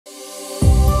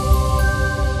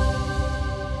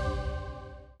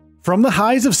From the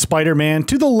highs of Spider-Man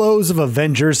to the lows of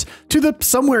Avengers to the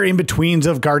somewhere in-betweens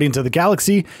of Guardians of the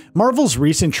Galaxy, Marvel's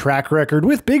recent track record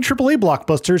with big AAA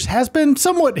blockbusters has been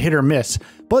somewhat hit or miss,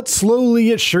 but slowly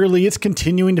yet surely it's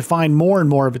continuing to find more and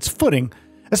more of its footing.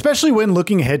 Especially when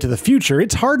looking ahead to the future,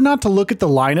 it's hard not to look at the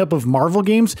lineup of Marvel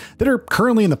games that are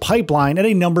currently in the pipeline at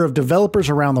a number of developers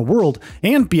around the world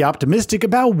and be optimistic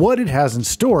about what it has in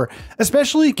store,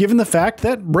 especially given the fact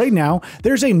that right now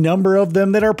there's a number of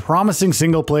them that are promising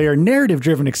single-player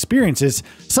narrative-driven experiences,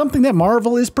 something that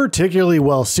Marvel is particularly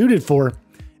well suited for.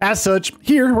 As such,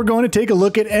 here we're going to take a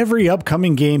look at every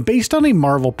upcoming game based on a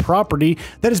Marvel property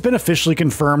that has been officially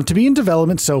confirmed to be in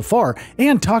development so far,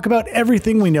 and talk about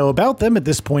everything we know about them at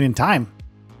this point in time.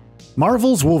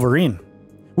 Marvel's Wolverine.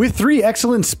 With 3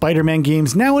 excellent Spider-Man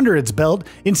games now under its belt,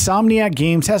 Insomniac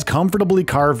Games has comfortably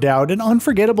carved out an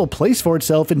unforgettable place for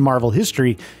itself in Marvel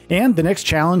history, and the next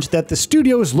challenge that the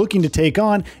studio is looking to take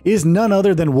on is none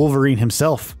other than Wolverine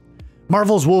himself.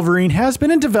 Marvel's Wolverine has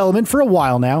been in development for a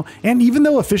while now, and even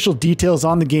though official details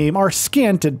on the game are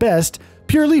scant at best,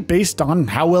 purely based on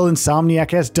how well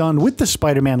Insomniac has done with the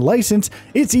Spider-Man license,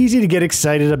 it's easy to get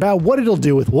excited about what it'll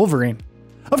do with Wolverine.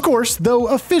 Of course, though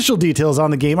official details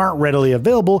on the game aren't readily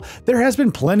available, there has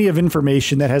been plenty of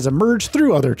information that has emerged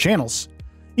through other channels.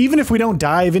 Even if we don't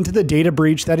dive into the data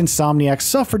breach that Insomniac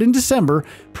suffered in December,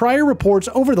 prior reports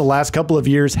over the last couple of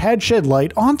years had shed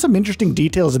light on some interesting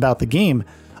details about the game,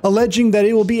 alleging that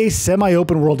it will be a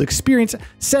semi-open world experience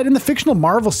set in the fictional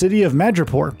Marvel city of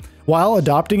Madripoor, while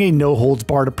adopting a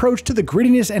no-holds-barred approach to the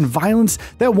grittiness and violence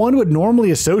that one would normally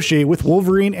associate with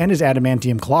Wolverine and his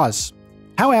adamantium claws.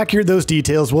 How accurate those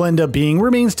details will end up being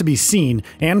remains to be seen,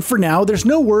 and for now there's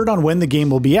no word on when the game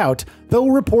will be out, though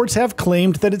reports have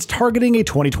claimed that it's targeting a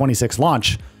 2026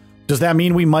 launch. Does that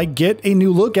mean we might get a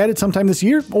new look at it sometime this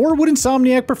year, or would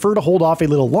Insomniac prefer to hold off a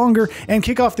little longer and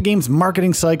kick off the game's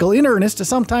marketing cycle in earnest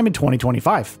sometime in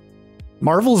 2025?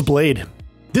 Marvel's Blade.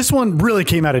 This one really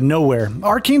came out of nowhere.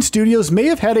 Arcane Studios may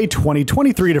have had a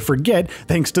 2023 to forget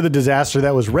thanks to the disaster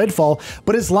that was Redfall,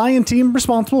 but its Lion team,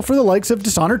 responsible for the likes of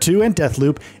Dishonored 2 and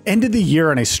Deathloop, ended the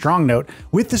year on a strong note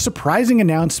with the surprising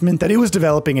announcement that it was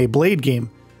developing a Blade game.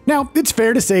 Now, it's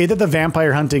fair to say that the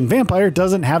vampire-hunting vampire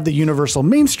doesn't have the universal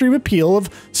mainstream appeal of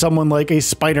someone like a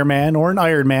Spider-Man or an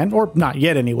Iron Man, or not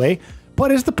yet anyway,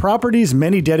 but as the property's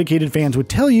many dedicated fans would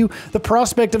tell you, the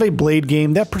prospect of a Blade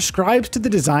game that prescribes to the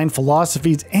design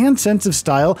philosophies and sense of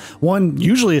style one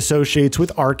usually associates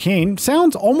with Arcane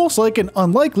sounds almost like an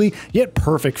unlikely yet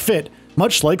perfect fit,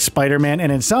 much like Spider-Man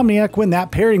and Insomniac when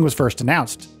that pairing was first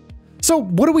announced. So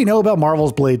what do we know about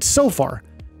Marvel's Blade so far?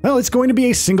 Well, it's going to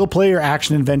be a single-player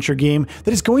action-adventure game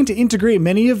that is going to integrate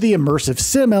many of the immersive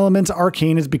sim elements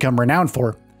Arcane has become renowned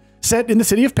for. Set in the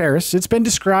city of Paris, it's been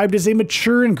described as a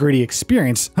mature and gritty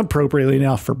experience, appropriately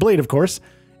enough for Blade of course,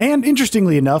 and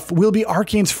interestingly enough, will be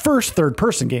Arcane's first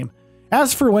third-person game.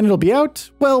 As for when it'll be out,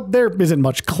 well, there isn't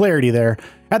much clarity there.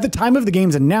 At the time of the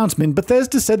game's announcement,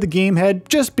 Bethesda said the game had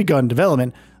just begun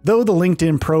development, though the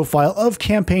LinkedIn profile of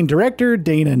campaign director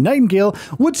Dana Nightingale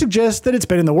would suggest that it's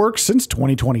been in the works since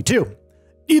 2022.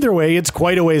 Either way, it's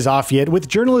quite a ways off yet, with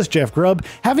journalist Jeff Grubb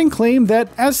having claimed that,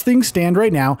 as things stand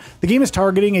right now, the game is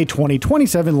targeting a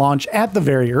 2027 launch at the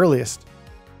very earliest.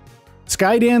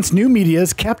 Skydance New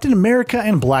Media's Captain America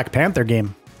and Black Panther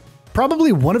game.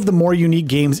 Probably one of the more unique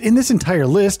games in this entire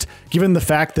list, given the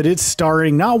fact that it's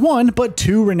starring not one, but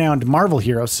 2 renowned Marvel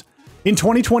heroes. In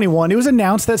 2021, it was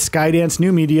announced that Skydance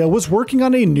New Media was working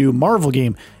on a new Marvel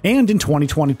game, and in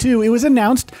 2022, it was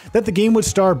announced that the game would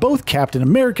star both Captain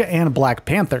America and Black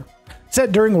Panther.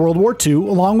 Set during World War II,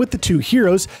 along with the 2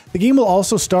 heroes, the game will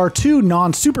also star 2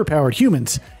 non-superpowered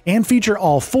humans, and feature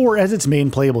all 4 as its main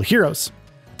playable heroes.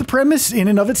 The premise in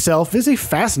and of itself is a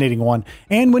fascinating one,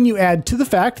 and when you add to the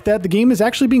fact that the game is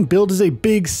actually being billed as a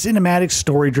big cinematic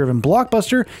story-driven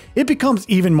blockbuster, it becomes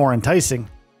even more enticing.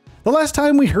 The last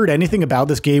time we heard anything about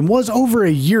this game was over a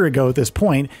year ago at this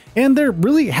point, and there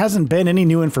really hasn't been any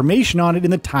new information on it in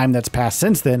the time that's passed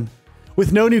since then.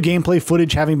 With no new gameplay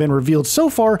footage having been revealed so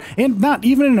far, and not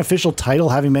even an official title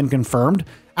having been confirmed,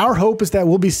 our hope is that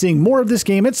we'll be seeing more of this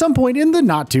game at some point in the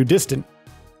not too distant.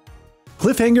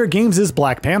 Cliffhanger Games'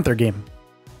 Black Panther game.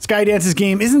 Skydance's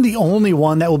game isn't the only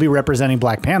one that will be representing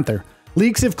Black Panther.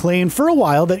 Leaks have claimed for a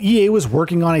while that EA was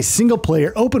working on a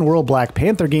single-player open-world Black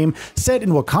Panther game set in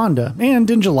Wakanda, and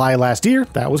in July last year,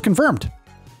 that was confirmed.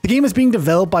 The game is being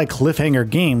developed by Cliffhanger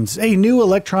Games, a new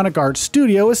electronic arts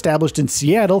studio established in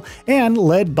Seattle and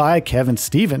led by Kevin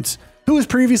Stevens, who was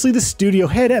previously the studio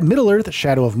head at Middle-earth,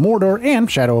 Shadow of Mordor,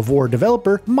 and Shadow of War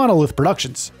developer Monolith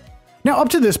Productions. Now, up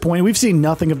to this point, we've seen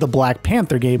nothing of the Black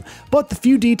Panther game, but the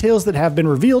few details that have been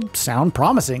revealed sound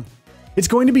promising. It's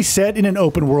going to be set in an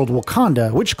open-world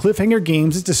Wakanda, which Cliffhanger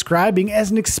Games is describing as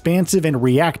an expansive and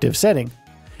reactive setting.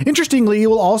 Interestingly, it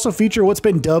will also feature what's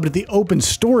been dubbed the open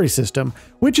story system,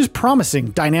 which is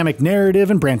promising dynamic narrative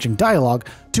and branching dialogue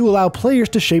to allow players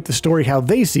to shape the story how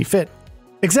they see fit.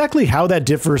 Exactly how that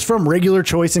differs from regular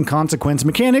choice and consequence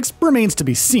mechanics remains to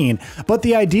be seen, but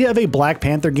the idea of a Black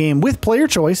Panther game with player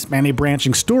choice and a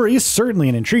branching story is certainly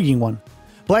an intriguing one.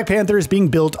 Black Panther is being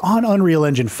built on Unreal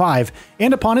Engine 5,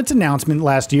 and upon its announcement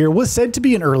last year was said to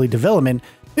be in early development.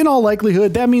 In all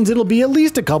likelihood, that means it'll be at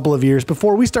least a couple of years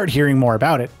before we start hearing more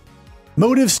about it.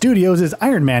 Motive Studios'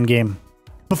 Iron Man game.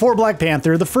 Before Black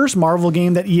Panther, the first Marvel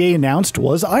game that EA announced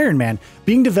was Iron Man,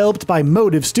 being developed by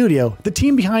Motive Studio, the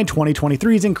team behind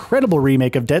 2023's incredible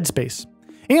remake of Dead Space.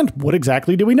 And what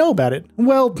exactly do we know about it?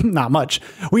 Well, not much.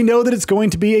 We know that it's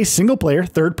going to be a single-player,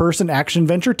 third-person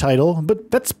action-adventure title,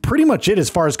 but that's pretty much it as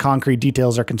far as concrete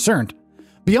details are concerned.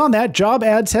 Beyond that, job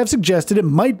ads have suggested it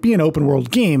might be an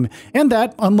open-world game, and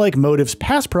that, unlike Motive's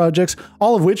past projects,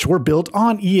 all of which were built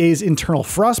on EA's internal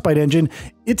Frostbite engine,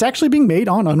 it's actually being made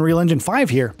on Unreal Engine 5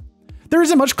 here. There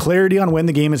isn't much clarity on when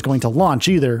the game is going to launch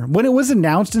either. When it was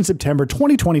announced in September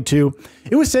 2022,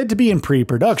 it was said to be in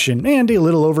pre-production, and a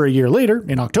little over a year later,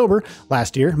 in October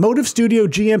last year, Motive Studio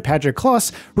GM Patrick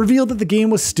Kloss revealed that the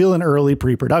game was still in early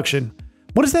pre-production.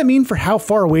 What does that mean for how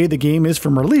far away the game is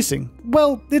from releasing?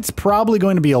 Well, it's probably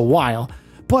going to be a while,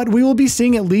 but we will be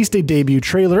seeing at least a debut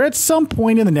trailer at some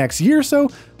point in the next year, so,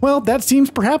 well, that seems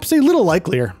perhaps a little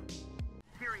likelier.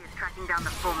 Fury is tracking down the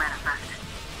full manifest.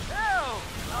 Hell,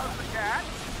 how's the cat?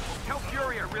 Tell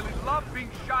Fury I really love being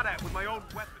shot at with my own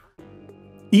weapon.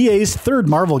 EA's third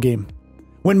Marvel game.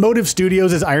 When Motive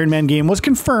Studios' Iron Man game was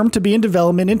confirmed to be in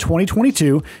development in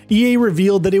 2022, EA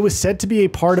revealed that it was set to be a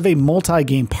part of a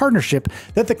multi-game partnership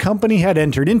that the company had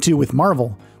entered into with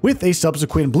Marvel, with a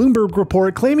subsequent Bloomberg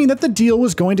report claiming that the deal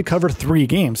was going to cover 3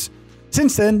 games.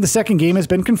 Since then, the second game has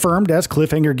been confirmed as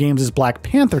Cliffhanger Games' Black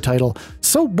Panther title,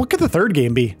 so what could the third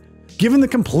game be? Given the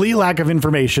complete lack of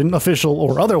information, official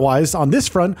or otherwise, on this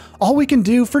front, all we can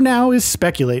do for now is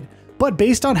speculate. But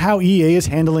based on how EA is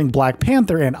handling Black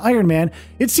Panther and Iron Man,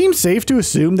 it seems safe to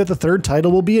assume that the third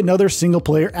title will be another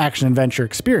single-player action-adventure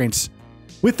experience.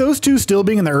 With those two still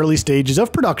being in the early stages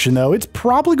of production though, it's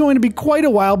probably going to be quite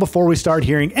a while before we start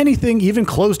hearing anything even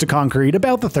close to concrete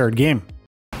about the third game.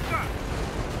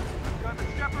 Got the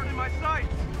shepherd in my sights.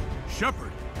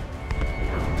 Shepherd?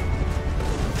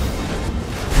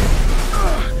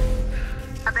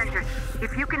 Avengers,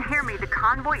 if you can hear me, the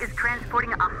convoy is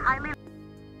transporting a highly...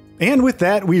 And with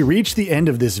that, we reach the end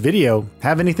of this video.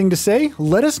 Have anything to say?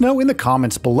 Let us know in the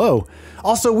comments below.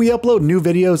 Also, we upload new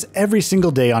videos every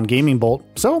single day on GamingBolt,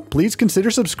 so please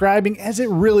consider subscribing as it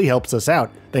really helps us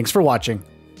out. Thanks for watching.